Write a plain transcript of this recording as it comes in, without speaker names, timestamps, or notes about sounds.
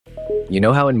You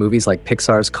know how in movies like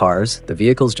Pixar's Cars, the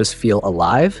vehicles just feel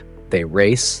alive? They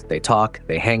race, they talk,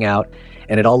 they hang out,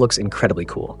 and it all looks incredibly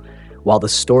cool. While the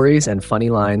stories and funny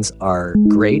lines are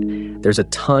great, there's a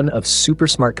ton of super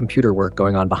smart computer work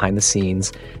going on behind the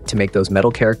scenes to make those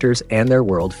metal characters and their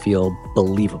world feel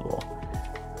believable.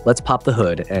 Let's pop the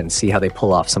hood and see how they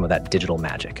pull off some of that digital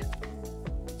magic.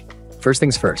 First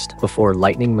things first, before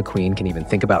Lightning McQueen can even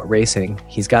think about racing,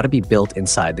 he's got to be built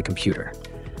inside the computer.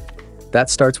 That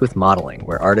starts with modeling,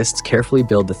 where artists carefully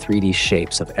build the 3D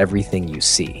shapes of everything you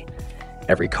see.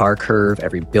 Every car curve,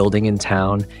 every building in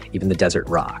town, even the desert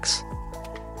rocks.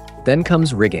 Then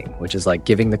comes rigging, which is like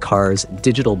giving the cars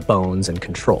digital bones and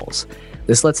controls.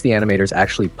 This lets the animators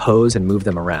actually pose and move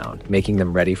them around, making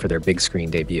them ready for their big screen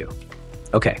debut.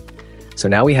 Okay, so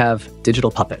now we have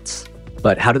digital puppets.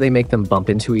 But how do they make them bump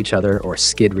into each other or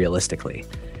skid realistically?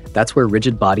 That's where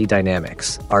rigid body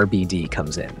dynamics, RBD,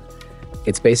 comes in.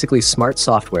 It's basically smart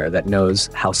software that knows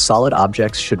how solid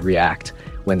objects should react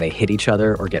when they hit each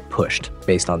other or get pushed,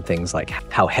 based on things like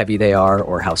how heavy they are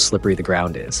or how slippery the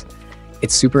ground is.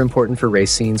 It's super important for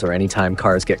race scenes or anytime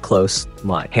cars get close,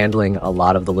 handling a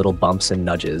lot of the little bumps and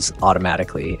nudges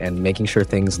automatically and making sure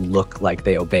things look like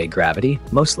they obey gravity,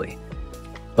 mostly.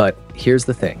 But here's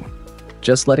the thing.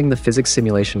 Just letting the physics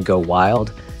simulation go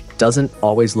wild doesn't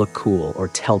always look cool or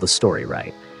tell the story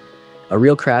right. A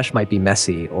real crash might be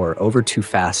messy or over too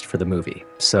fast for the movie,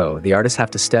 so the artists have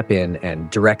to step in and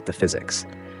direct the physics.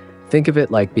 Think of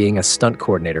it like being a stunt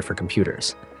coordinator for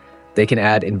computers. They can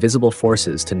add invisible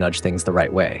forces to nudge things the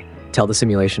right way, tell the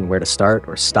simulation where to start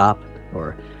or stop,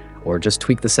 or just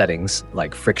tweak the settings,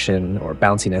 like friction or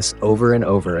bounciness, over and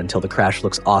over until the crash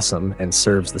looks awesome and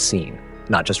serves the scene,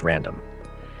 not just random.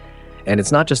 And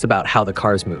it's not just about how the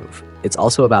cars move, it's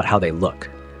also about how they look.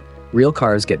 Real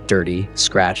cars get dirty,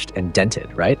 scratched, and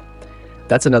dented, right?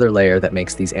 That's another layer that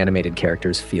makes these animated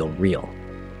characters feel real.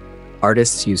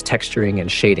 Artists use texturing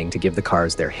and shading to give the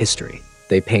cars their history.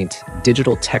 They paint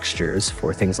digital textures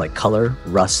for things like color,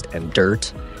 rust, and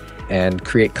dirt, and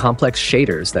create complex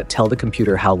shaders that tell the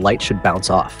computer how light should bounce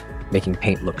off, making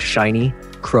paint look shiny,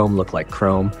 chrome look like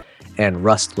chrome, and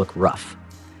rust look rough.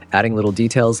 Adding little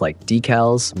details like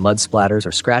decals, mud splatters,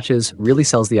 or scratches really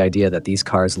sells the idea that these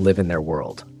cars live in their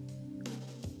world.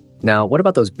 Now, what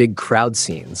about those big crowd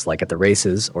scenes, like at the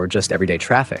races or just everyday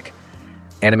traffic?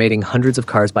 Animating hundreds of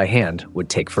cars by hand would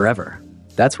take forever.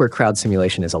 That's where crowd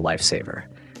simulation is a lifesaver.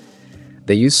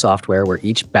 They use software where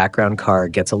each background car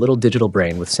gets a little digital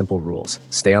brain with simple rules.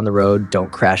 Stay on the road,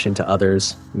 don't crash into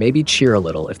others, maybe cheer a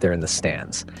little if they're in the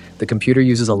stands. The computer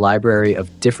uses a library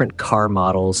of different car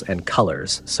models and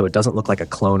colors, so it doesn't look like a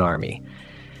clone army.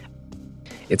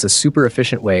 It's a super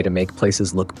efficient way to make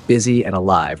places look busy and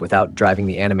alive without driving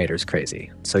the animators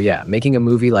crazy. So yeah, making a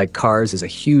movie like Cars is a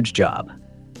huge job.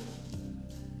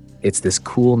 It's this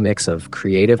cool mix of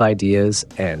creative ideas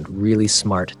and really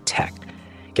smart tech.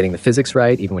 Getting the physics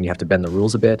right, even when you have to bend the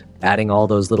rules a bit, adding all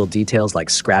those little details like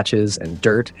scratches and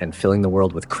dirt and filling the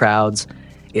world with crowds,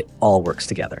 it all works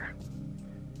together.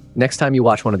 Next time you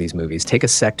watch one of these movies, take a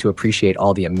sec to appreciate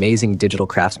all the amazing digital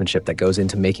craftsmanship that goes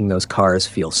into making those cars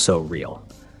feel so real.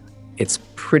 It's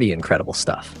pretty incredible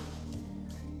stuff.